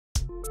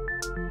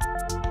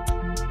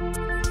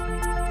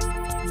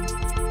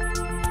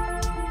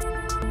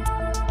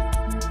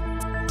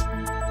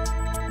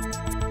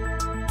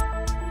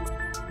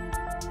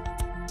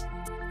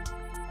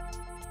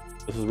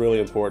is really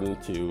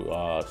important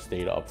to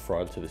state up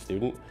front to the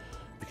student,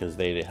 because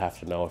they have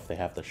to know if they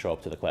have to show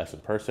up to the class in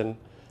person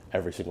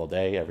every single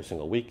day, every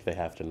single week. They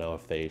have to know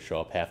if they show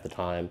up half the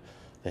time.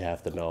 They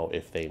have to know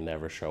if they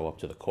never show up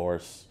to the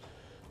course.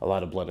 A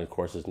lot of blended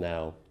courses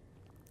now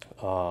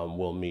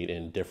will meet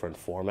in different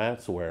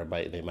formats, where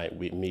they might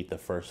meet the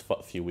first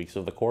few weeks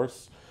of the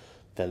course,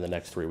 then the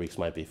next 3 weeks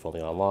might be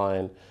fully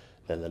online,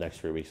 then the next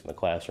 3 weeks in the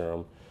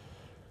classroom.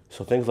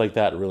 So things like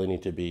that really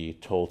need to be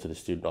told to the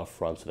student up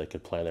front so they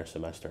could plan their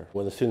semester.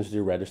 When the students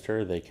do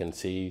register, they can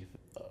see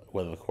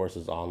whether the course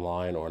is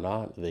online or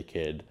not. They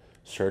could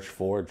search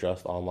for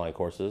just online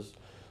courses.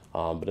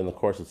 But in the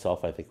course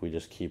itself, I think we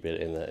just keep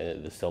it in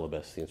the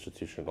syllabus, the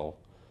institutional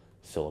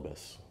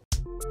syllabus.